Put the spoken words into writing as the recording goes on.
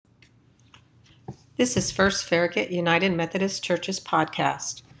This is First Farragut United Methodist Church's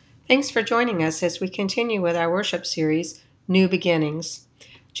podcast. Thanks for joining us as we continue with our worship series, New Beginnings.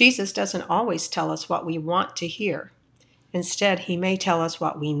 Jesus doesn't always tell us what we want to hear. Instead, he may tell us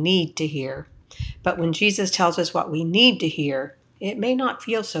what we need to hear. But when Jesus tells us what we need to hear, it may not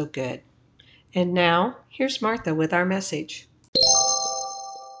feel so good. And now, here's Martha with our message.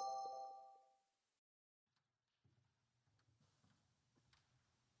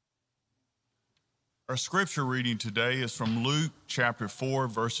 Our scripture reading today is from Luke chapter 4,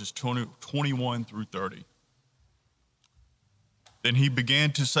 verses 21 through 30. Then he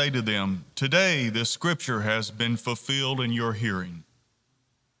began to say to them, "Today this scripture has been fulfilled in your hearing."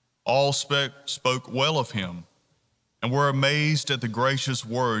 All spoke well of him and were amazed at the gracious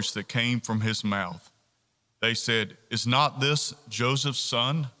words that came from his mouth. They said, "Is not this Joseph's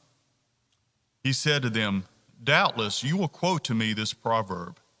son?" He said to them, "Doubtless you will quote to me this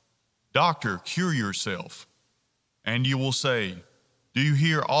proverb, 'Doctor, cure yourself.' And you will say, 'Do you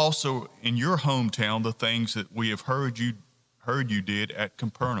hear also in your hometown the things that we have heard you did at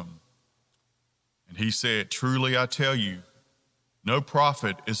Capernaum?' And he said, 'Truly I tell you, no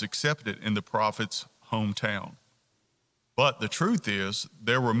prophet is accepted in the prophet's hometown. But the truth is,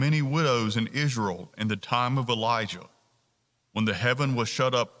 there were many widows in Israel in the time of Elijah, when the heaven was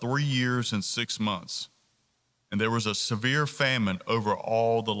shut up 3 years and 6 months. And there was a severe famine over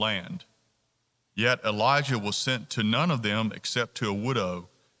all the land. Yet Elijah was sent to none of them except to a widow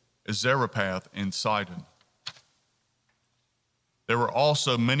at Zarephath in Sidon. There were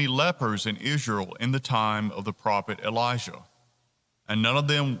also many lepers in Israel in the time of the prophet Elijah, and none of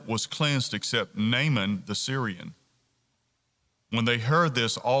them was cleansed except Naaman the Syrian. When they heard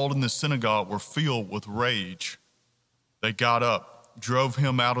this, all in the synagogue were filled with rage. They got up, drove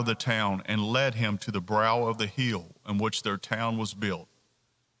him out of the town, and led him to the brow of the hill in which their town was built,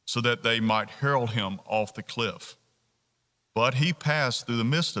 so that they might hurl him off the cliff. But he passed through the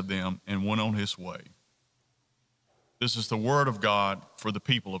midst of them and went on his way." This is the word of God for the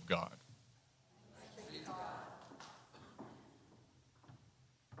people of God.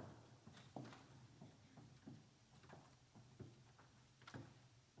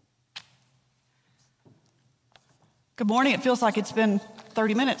 Good morning. It feels like it's been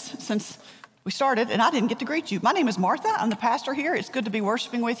 30 minutes since we started, and I didn't get to greet you. My name is Martha. I'm the pastor here. It's good to be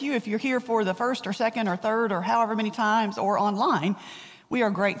worshiping with you. If you're here for the first or second or third or however many times or online, we are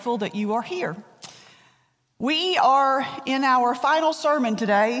grateful that you are here. We are in our final sermon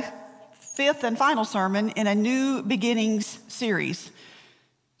today, fifth and final sermon in a New Beginnings series.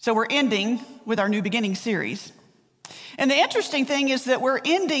 So we're ending with our New Beginnings series. And the interesting thing is that we're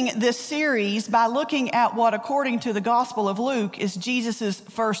ending this series by looking at what, according to the Gospel of Luke, is Jesus'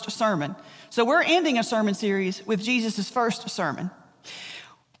 first sermon. So we're ending a sermon series with Jesus' first sermon,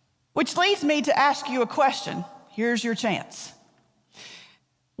 which leads me to ask you a question. Here's your chance.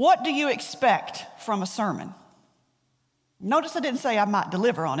 What do you expect from a sermon? Notice I didn't say I might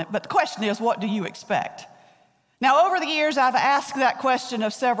deliver on it, but the question is, what do you expect? Now, over the years, I've asked that question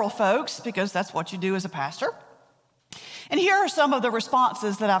of several folks because that's what you do as a pastor. And here are some of the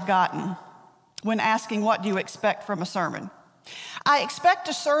responses that I've gotten when asking, what do you expect from a sermon? I expect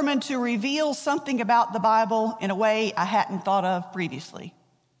a sermon to reveal something about the Bible in a way I hadn't thought of previously.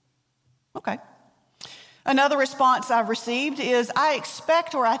 Okay. Another response I've received is, I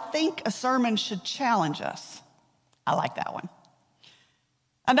expect or I think a sermon should challenge us. I like that one.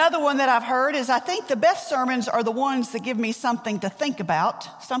 Another one that I've heard is, I think the best sermons are the ones that give me something to think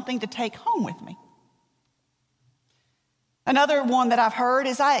about, something to take home with me. Another one that I've heard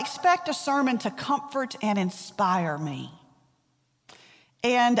is, I expect a sermon to comfort and inspire me.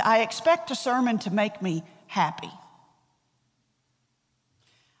 And I expect a sermon to make me happy.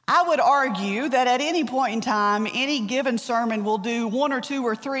 I would argue that at any point in time, any given sermon will do one or two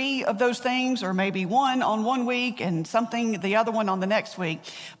or three of those things, or maybe one on one week and the other one on the next week.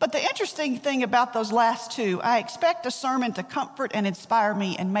 But the interesting thing about those last two, I expect a sermon to comfort and inspire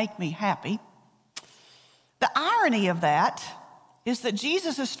me and make me happy. The irony of that is that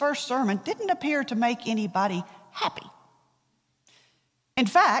Jesus' first sermon didn't appear to make anybody happy. In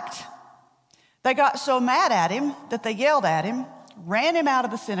fact, they got so mad at him that they yelled at him, ran him out of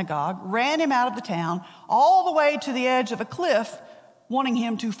the synagogue, ran him out of the town, all the way to the edge of a cliff, wanting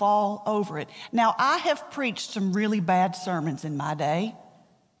him to fall over it. Now, I have preached some really bad sermons in my day,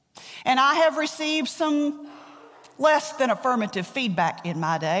 and I have received some less than affirmative feedback in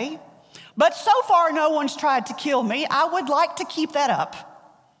my day. But so far, no one's tried to kill me. I would like to keep that up.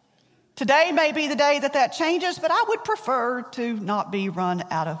 Today may be the day that changes, but I would prefer to not be run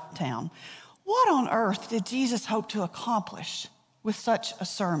out of town. What on earth did Jesus hope to accomplish with such a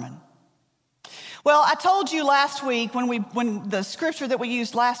sermon? Well, I told you last week when the scripture that we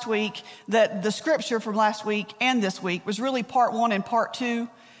used last week, that the scripture from last week and this week was really part 1 and part 2.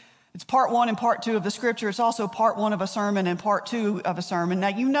 It's part 1 and part 2 of the scripture. It's also part 1 of a sermon and part 2 of a sermon. Now,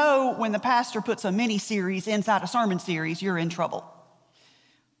 you know when the pastor puts a mini series inside a sermon series, you're in trouble.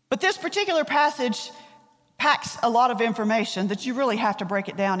 But this particular passage packs a lot of information that you really have to break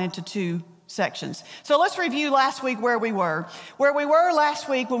it down into 2 sections. So let's review last week where we were. Where we were last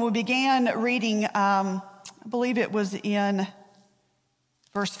week when we began reading, I believe it was in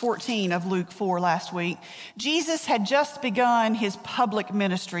verse 14 of Luke 4 last week. Jesus had just begun his public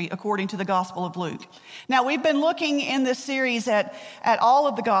ministry according to the Gospel of Luke. Now, we've been looking in this series at all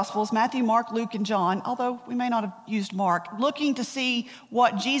of the Gospels, Matthew, Mark, Luke, and John, although we may not have used Mark, looking to see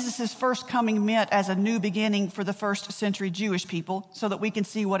what Jesus' first coming meant as a new beginning for the first century Jewish people so that we can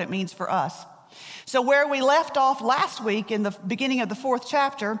see what it means for us. So where we left off last week in the beginning of the 4th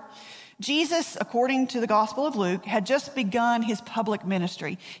chapter, Jesus, according to the Gospel of Luke, had just begun his public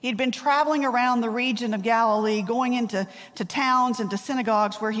ministry. He'd been traveling around the region of Galilee, going into towns and to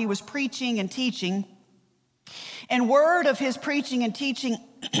synagogues where he was preaching and teaching. And word of his preaching and teaching,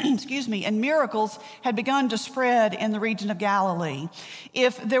 and miracles had begun to spread in the region of Galilee.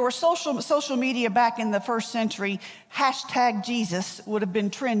 If there were social media back in the 1st century, #Jesus would have been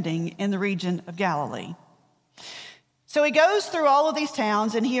trending in the region of Galilee. So he goes through all of these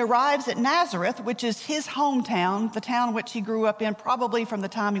towns and he arrives at Nazareth, which is his hometown, the town which he grew up in probably from the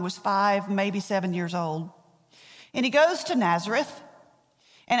time he was 5, maybe 7 years old. And he goes to Nazareth,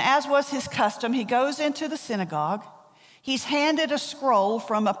 and as was his custom, he goes into the synagogue. He's handed a scroll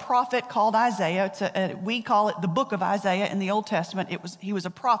from a prophet called Isaiah. We call it the book of Isaiah in the Old Testament. He was a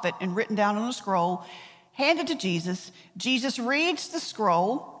prophet and written down on a scroll, handed to Jesus. Jesus reads the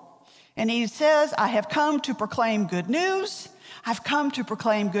scroll. And he says, I have come to proclaim good news. I've come to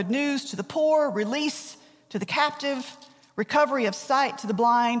proclaim good news to the poor, release to the captive, recovery of sight to the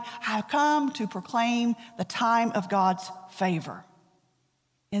blind. I've come to proclaim the time of God's favor.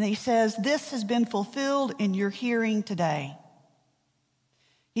 And he says, this has been fulfilled in your hearing today.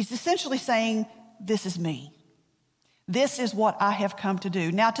 He's essentially saying, this is me. This is what I have come to do.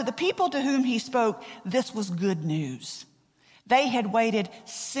 Now, to the people to whom he spoke, this was good news. They had waited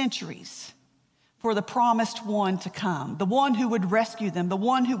centuries for the promised one to come, the one who would rescue them, the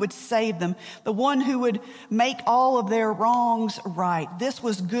one who would save them, the one who would make all of their wrongs right. This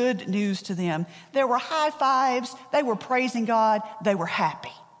was good news to them. There were high fives. They were praising God. They were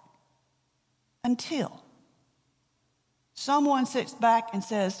happy. Until someone sits back and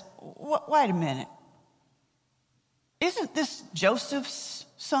says, wait a minute. Isn't this Joseph's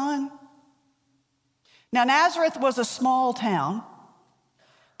son? Now, Nazareth was a small town.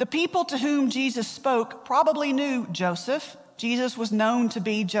 The people to whom Jesus spoke probably knew Joseph. Jesus was known to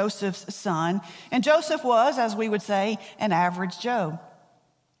be Joseph's son. And Joseph was, as we would say, an average Joe.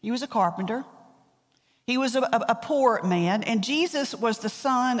 He was a carpenter. He was a poor man. And Jesus was the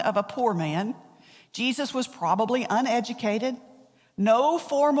son of a poor man. Jesus was probably uneducated, no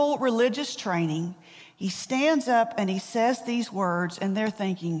formal religious training. He stands up and he says these words, and they're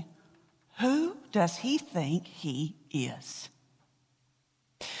thinking, who does he think he is?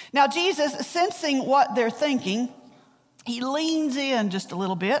 Now, Jesus, sensing what they're thinking, he leans in just a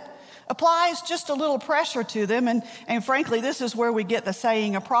little bit, applies just a little pressure to them. And frankly, this is where we get the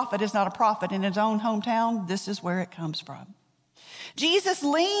saying, a prophet is not a prophet in his own hometown. This is where it comes from. Jesus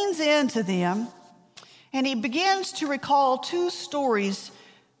leans into them and he begins to recall two stories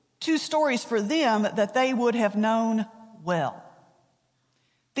for them that they would have known well.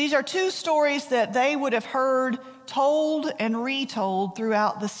 These are 2 stories that they would have heard told and retold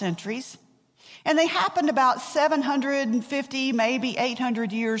throughout the centuries. And they happened about 750, maybe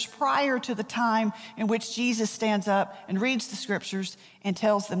 800 years prior to the time in which Jesus stands up and reads the scriptures and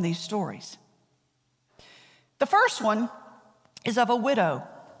tells them these stories. The first one is of a widow.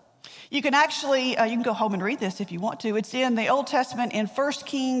 You can actually, you can go home and read this if you want to. It's in the Old Testament in 1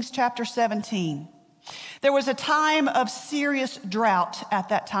 Kings chapter 17. There was a time of serious drought at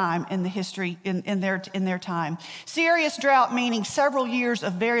that time in the history, in their time. Serious drought meaning several years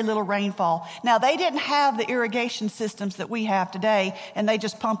of very little rainfall. Now, they didn't have the irrigation systems that we have today, and they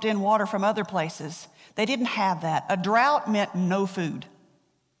just pumped in water from other places. They didn't have that. A drought meant no food.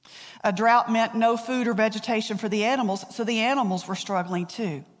 A drought meant no food or vegetation for the animals, so the animals were struggling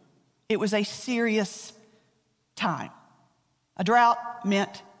too. It was a serious time. A drought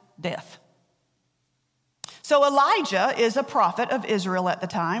meant death. So Elijah is a prophet of Israel at the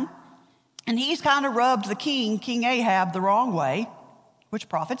time, and he's kind of rubbed the King Ahab, the wrong way, which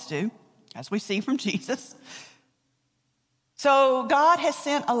prophets do, as we see from Jesus. So God has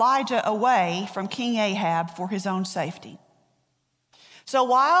sent Elijah away from King Ahab for his own safety. So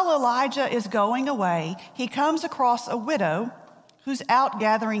while Elijah is going away, he comes across a widow who's out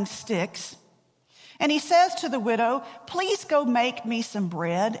gathering sticks. And he says to the widow, "Please go make me some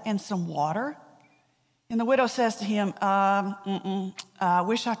bread and some water." And the widow says to him, I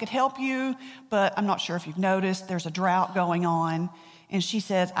wish I could help you, but I'm not sure if you've noticed, there's a drought going on. And she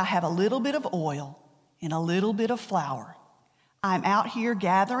says, "I have a little bit of oil and a little bit of flour. I'm out here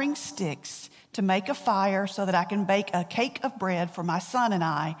gathering sticks to make a fire so that I can bake a cake of bread for my son and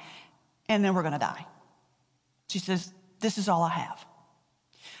I, and then we're going to die." She says, "This is all I have."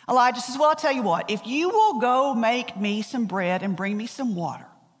 Elijah says, "Well, I'll tell you what, if you will go make me some bread and bring me some water,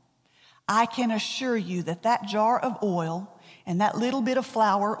 I can assure you that that jar of oil and that little bit of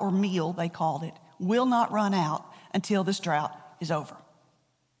flour or meal, they called it, will not run out until this drought is over."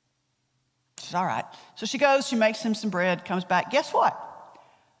 She says, "All right." So she goes, she makes him some bread, comes back. Guess what?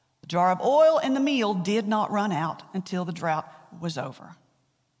 The jar of oil and the meal did not run out until the drought was over.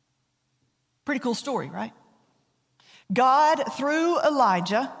 Pretty cool story, right? God, through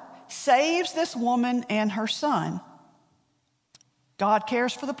Elijah, saves this woman and her son. God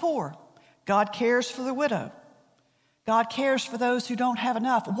cares for the poor. God cares for the widow. God cares for those who don't have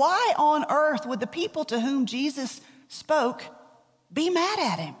enough. Why on earth would the people to whom Jesus spoke be mad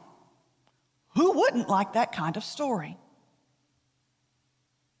at him? Who wouldn't like that kind of story?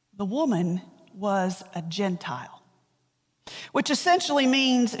 The woman was a Gentile, which essentially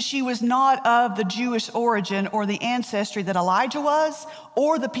means she was not of the Jewish origin or the ancestry that Elijah was,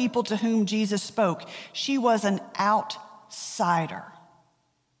 or the people to whom Jesus spoke. She was an outsider.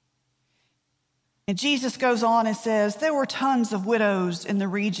 And Jesus goes on and says, there were tons of widows in the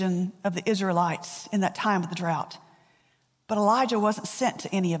region of the Israelites in that time of the drought, but Elijah wasn't sent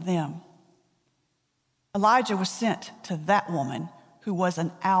to any of them. Elijah was sent to that woman who was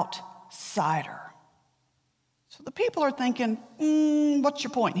an outsider. So the people are thinking, what's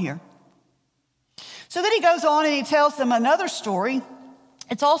your point here? So then he goes on and he tells them another story.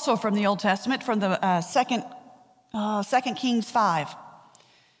 It's also from the Old Testament, from the Second Kings 5,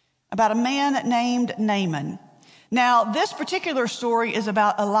 about a man named Naaman. Now, this particular story is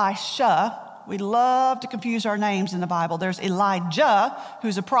about Elisha. We love to confuse our names in the Bible. There's Elijah,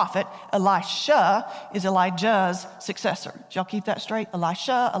 who's a prophet. Elisha is Elijah's successor. Did y'all keep that straight?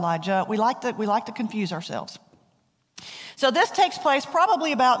 Elisha, Elijah. We like to confuse ourselves. So this takes place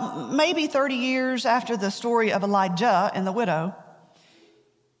probably about maybe 30 years after the story of Elijah and the widow.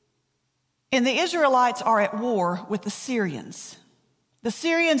 And the Israelites are at war with the Syrians. The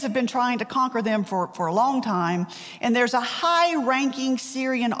Syrians have been trying to conquer them for a long time, and there's a high-ranking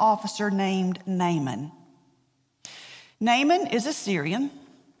Syrian officer named Naaman. Naaman is a Syrian.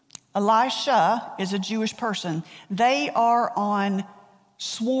 Elisha is a Jewish person. They are on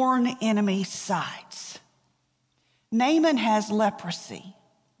sworn enemy sides. Naaman has leprosy,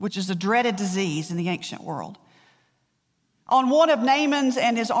 which is a dreaded disease in the ancient world. On one of Naaman's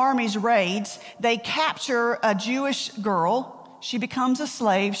and his army's raids, they capture a Jewish girl. She becomes a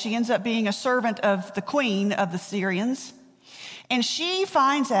slave. She ends up being a servant of the queen of the Syrians. And she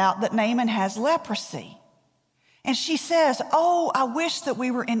finds out that Naaman has leprosy. And she says, "Oh, I wish that we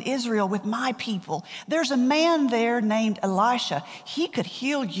were in Israel with my people. There's a man there named Elisha. He could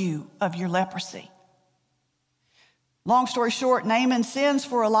heal you of your leprosy." Long story short, Naaman sends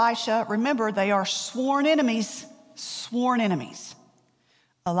for Elisha. Remember, they are sworn enemies. Sworn enemies.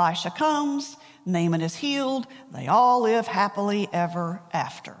 Elisha comes. Naaman is healed. They all live happily ever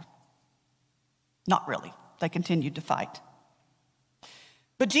after. Not really. They continued to fight.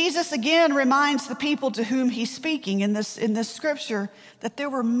 But Jesus again reminds the people to whom he's speaking in this scripture that there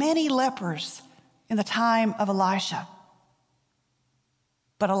were many lepers in the time of Elisha.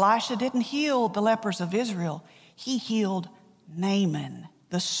 But Elisha didn't heal the lepers of Israel. He healed Naaman,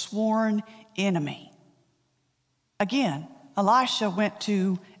 the sworn enemy. Again, Elisha went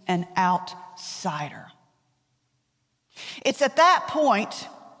to an outsider. It's at that point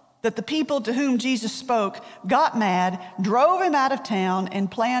that the people to whom Jesus spoke got mad, drove him out of town,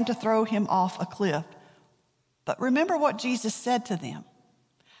 and planned to throw him off a cliff. But remember what Jesus said to them.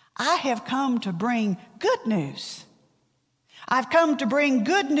 "I have come to bring good news. I've come to bring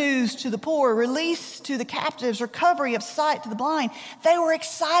good news to the poor, release to the captives, recovery of sight to the blind." They were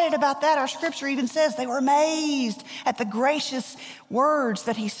excited about that. Our scripture even says they were amazed at the gracious words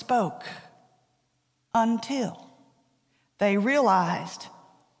that he spoke, until they realized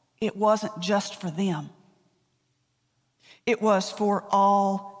it wasn't just for them. It was for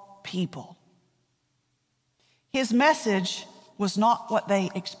all people. His message was not what they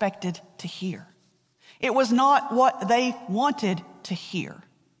expected to hear. It was not what they wanted to hear.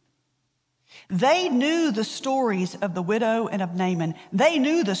 They knew the stories of the widow and of Naaman. They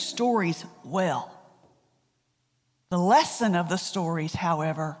knew the stories well. The lesson of the stories,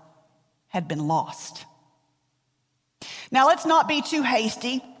 however, had been lost. Now, let's not be too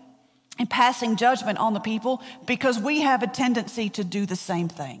hasty in passing judgment on the people, because we have a tendency to do the same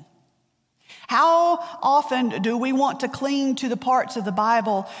thing. How often do we want to cling to the parts of the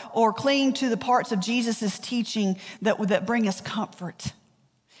Bible or cling to the parts of Jesus' teaching that bring us comfort?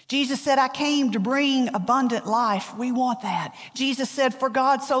 Jesus said, I came to bring abundant life. We want that. Jesus said, for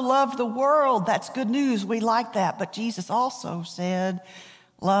God so loved the world. That's good news. We like that. But Jesus also said,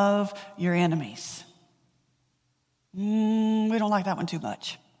 love your enemies. We don't like that one too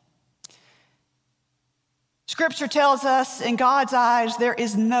much. Scripture tells us in God's eyes, there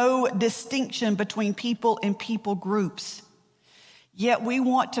is no distinction between people and people groups. Yet we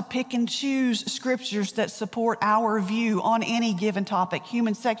want to pick and choose scriptures that support our view on any given topic: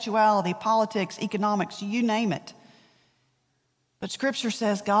 human sexuality, politics, economics, you name it. But Scripture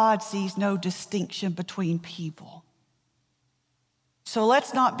says God sees no distinction between people. So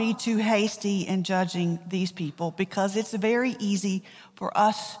let's not be too hasty in judging these people, because it's very easy for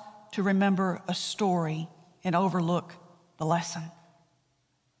us to remember a story and overlook the lesson.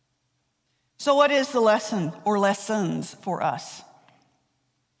 So what is the lesson or lessons for us?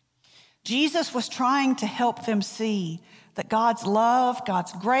 Jesus was trying to help them see that God's love,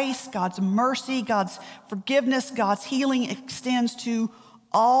 God's grace, God's mercy, God's forgiveness, God's healing extends to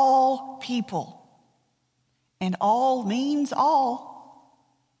all people. And all means all.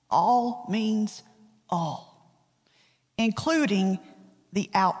 All means all, including the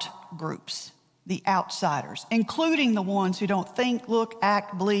out groups, the outsiders, including the ones who don't think, look,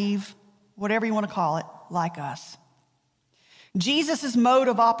 act, believe, whatever you want to call it, like us. Jesus' mode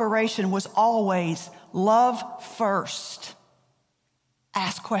of operation was always love first,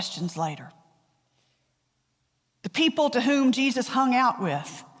 ask questions later. The people to whom Jesus hung out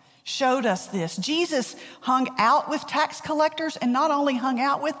with showed us this. Jesus hung out with tax collectors, and not only hung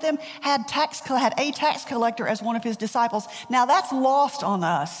out with them, had a tax collector as one of his disciples. Now that's lost on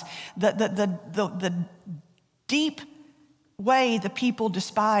us. The deep way the people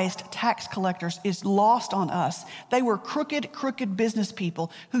despised tax collectors is lost on us. They were crooked business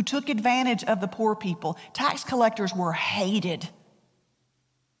people who took advantage of the poor people. Tax collectors were hated.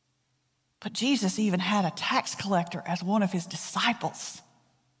 But Jesus even had a tax collector as one of his disciples,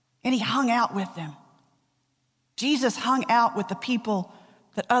 and he hung out with them. Jesus hung out with the people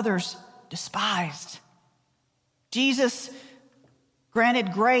that others despised. Jesus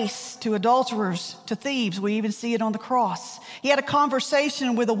granted grace to adulterers, to thieves. We even see it on the cross. He had a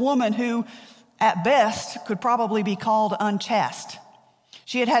conversation with a woman who, at best, could probably be called unchaste.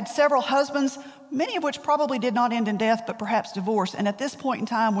 She had had several husbands, many of which probably did not end in death, but perhaps divorce. And at this point in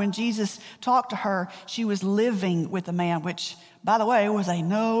time, when Jesus talked to her, she was living with a man, which, by the way, was a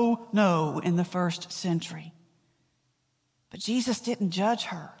no in the first century. But Jesus didn't judge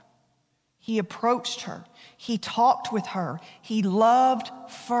her. He approached her. He talked with her. He loved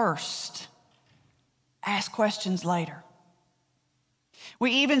first. Ask questions later.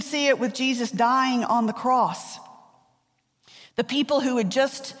 We even see it with Jesus dying on the cross. The people who had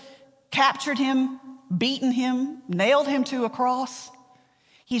just captured him, beaten him, nailed him to a cross,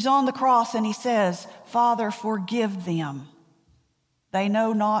 he's on the cross and he says, Father, forgive them. They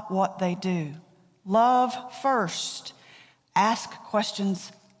know not what they do. Love first. Ask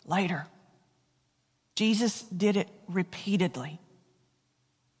questions later. Jesus did it repeatedly.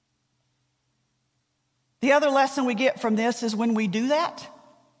 The other lesson we get from this is when we do that,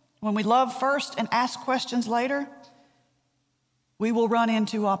 when we love first and ask questions later, we will run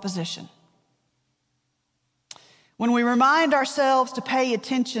into opposition. When we remind ourselves to pay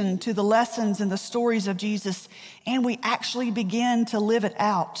attention to the lessons and the stories of Jesus, and we actually begin to live it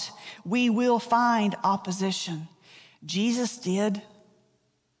out, we will find opposition. Jesus did.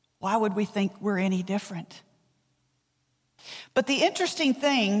 Why would we think we're any different? But the interesting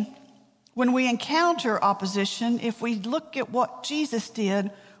thing, when we encounter opposition, if we look at what Jesus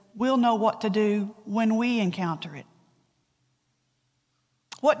did, we'll know what to do when we encounter it.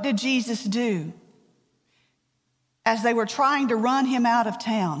 What did Jesus do? As they were trying to run him out of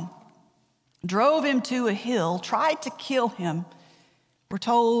town, drove him to a hill, tried to kill him, we're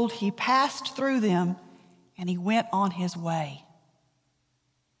told he passed through them and he went on his way.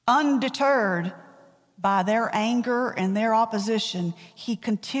 Undeterred by their anger and their opposition, he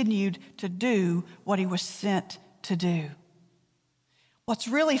continued to do what he was sent to do. What's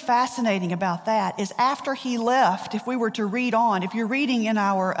really fascinating about that is after he left, if we were to read on, if you're reading in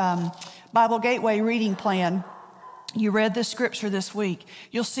our Bible Gateway reading plan, you read this scripture this week,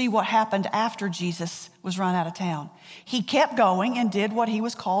 you'll see what happened after Jesus was run out of town. He kept going and did what he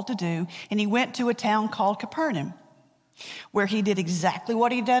was called to do, and he went to a town called Capernaum, where he did exactly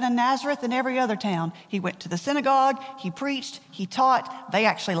what he'd done in Nazareth and every other town. He went to the synagogue, he preached, he taught. They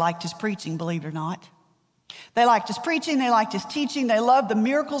actually liked his preaching, believe it or not. They liked his preaching, they liked his teaching, they loved the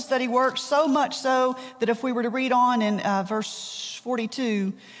miracles that he worked, so much so that if we were to read on in verse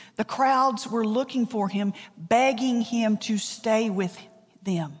 42, the crowds were looking for him, begging him to stay with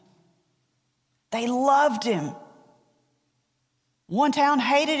them. They loved him. One town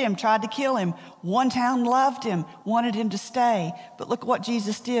hated him, tried to kill him. One town loved him, wanted him to stay. But look what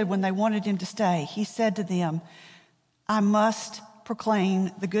Jesus did when they wanted him to stay. He said to them, I must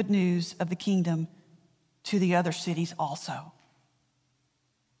proclaim the good news of the kingdom to the other cities also.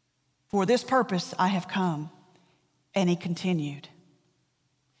 For this purpose I have come. And he continued.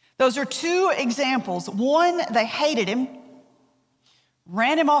 Those are two examples. One, they hated him,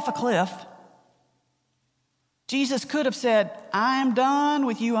 ran him off a cliff. Jesus could have said, I'm done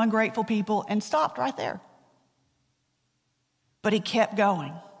with you ungrateful people, and stopped right there. But he kept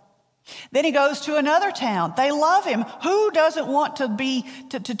going. Then he goes to another town. They love him. Who doesn't want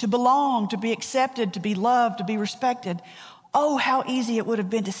to belong, to be accepted, to be loved, to be respected? Oh, how easy it would have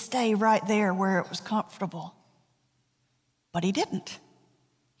been to stay right there where it was comfortable. But he didn't.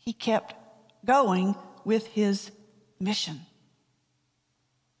 He kept going with his mission.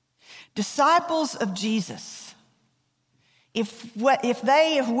 Disciples of Jesus, if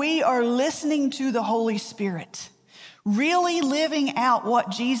we are listening to the Holy Spirit, really living out what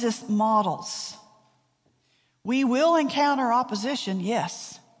Jesus models, we will encounter opposition,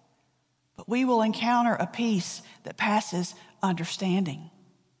 yes, but we will encounter a peace that passes understanding.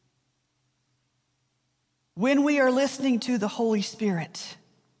 When we are listening to the Holy Spirit,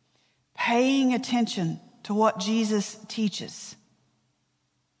 paying attention to what Jesus teaches,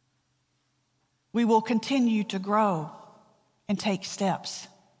 we will continue to grow and take steps.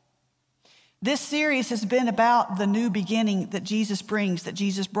 This series has been about the new beginning that Jesus brings, that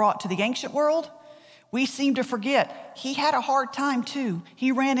Jesus brought to the ancient world. We seem to forget he had a hard time too.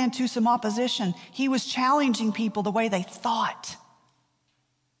 He ran into some opposition. He was challenging people the way they thought.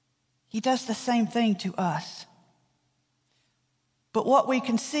 He does the same thing to us. But what we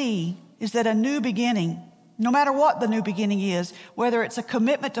can see is that a new beginning, no matter what the new beginning is, whether it's a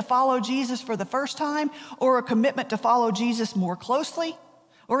commitment to follow Jesus for the first time or a commitment to follow Jesus more closely,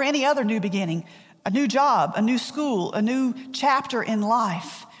 or any other new beginning, a new job, a new school, a new chapter in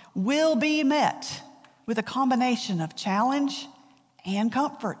life, will be met with a combination of challenge and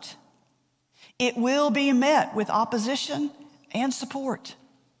comfort. It will be met with opposition and support.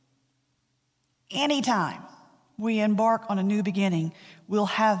 Anytime we embark on a new beginning, we'll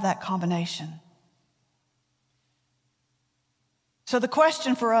have that combination. So the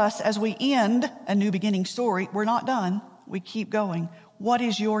question for us as we end a new beginning story, we're not done, we keep going. What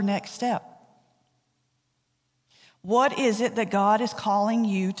is your next step? What is it that God is calling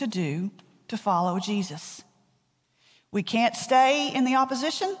you to do to follow Jesus? We can't stay in the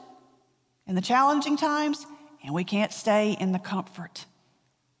opposition, in the challenging times, and we can't stay in the comfort.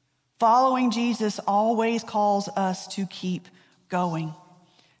 Following Jesus always calls us to keep going.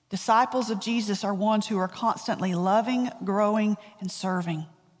 Disciples of Jesus are ones who are constantly loving, growing, and serving.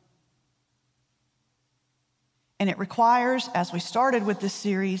 And it requires, as we started with this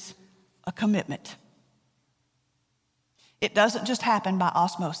series, a commitment. It doesn't just happen by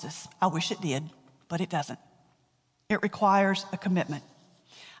osmosis. I wish it did, but it doesn't. It requires a commitment.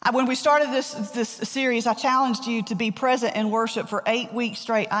 When we started this series, I challenged you to be present in worship for 8 weeks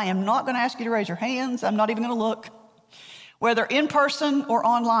straight. I am not going to ask you to raise your hands. I'm not even going to look. Whether in person or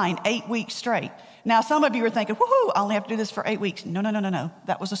online, 8 weeks straight. Now, some of you are thinking, woohoo, I only have to do this for 8 weeks. No.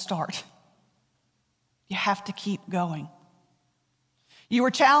 That was a start. You have to keep going. You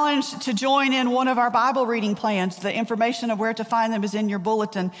were challenged to join in one of our Bible reading plans. The information of where to find them is in your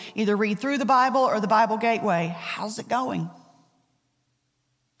bulletin. Either read through the Bible or the Bible Gateway. How's it going?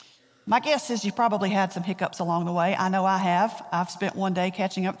 My guess is you probably had some hiccups along the way. I know I have. I've spent one day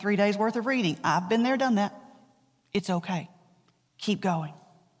catching up 3 days worth of reading. I've been there, done that. It's okay. Keep going.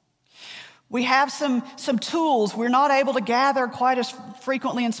 We have some tools. We're not able to gather quite as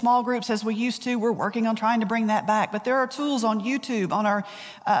frequently in small groups as we used to. We're working on trying to bring that back. But there are tools on YouTube, on our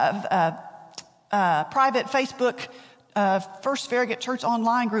private Facebook First Farragut Church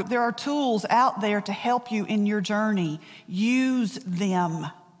online group. There are tools out there to help you in your journey. Use them.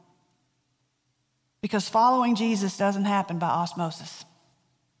 Because following Jesus doesn't happen by osmosis.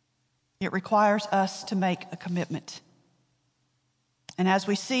 It requires us to make a commitment. And as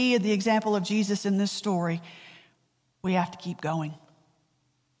we see the example of Jesus in this story, we have to keep going.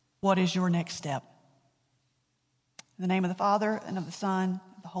 What is your next step? In the name of the Father, and of the Son,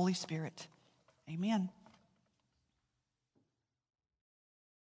 and of the Holy Spirit. Amen.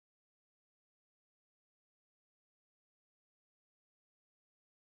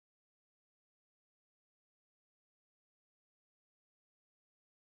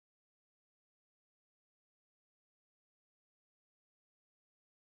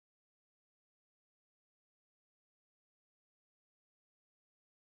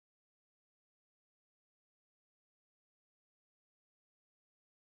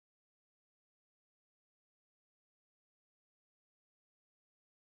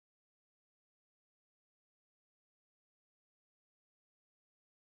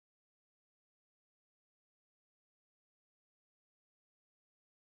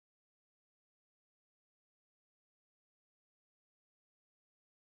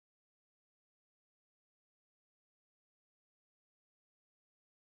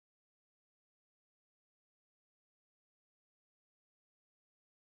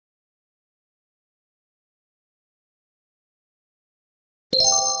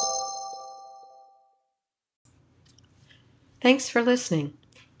 Thanks for listening.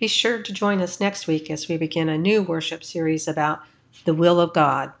 Be sure to join us next week as we begin a new worship series about the will of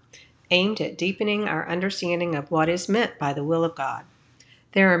God, aimed at deepening our understanding of what is meant by the will of God.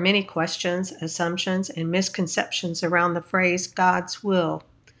 There are many questions, assumptions, and misconceptions around the phrase God's will.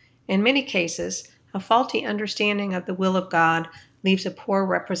 In many cases, a faulty understanding of the will of God leaves a poor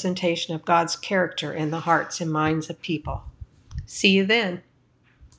representation of God's character in the hearts and minds of people. See you then.